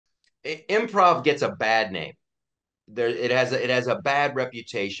Improv gets a bad name. It has a bad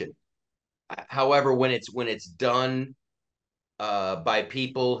reputation. However, when it's done by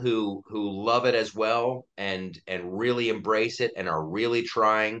people who love it as well and really embrace it and are really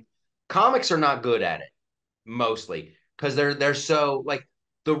trying, comics are not good at it mostly because they're so like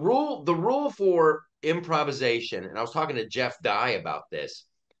the rule for improvisation. And I was talking to Jeff Dye about this.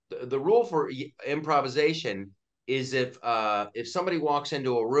 The rule for improvisation is if somebody walks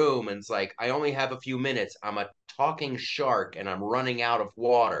into a room and it's like, I only have a few minutes, I'm a talking shark and I'm running out of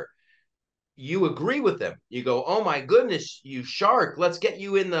water, you agree with them. You go, oh my goodness, you shark, let's get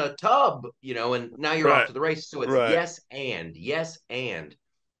you in the tub, and now you're off Right. to the race. So it's Right. yes and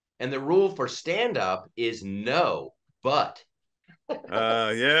the rule for stand up is no, but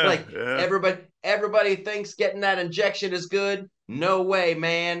Yeah. like Yeah. everybody thinks getting that injection is good. No way,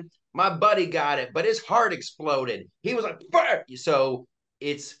 man. My buddy got it, but his heart exploded. He was like, "Burr!" It's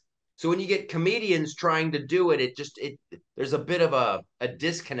so when you get comedians trying to do it, it there's a bit of a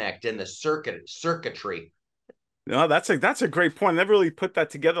disconnect in the circuitry. No, that's a great point. I never really put that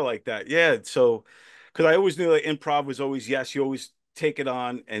together like that. Yeah. So, because I always knew like improv was always yes, you always take it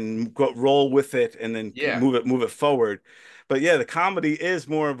on and roll with it and then Yeah. move it forward. But yeah, the comedy is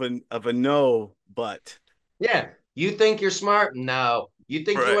more of a no, but Yeah. You think you're smart? No. You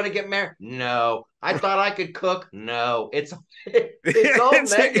think you right. want to get married? No. I thought I could cook? No. It's all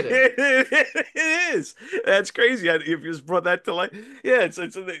It's, negative. it is. That's crazy. If you just brought that to life, yeah, it's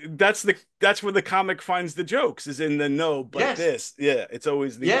that's where the comic finds the jokes is in the no, but Yes. this, yeah, it's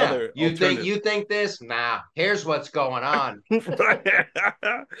always the Yeah. other You think alternative. you think this? Nah. Here's what's going on.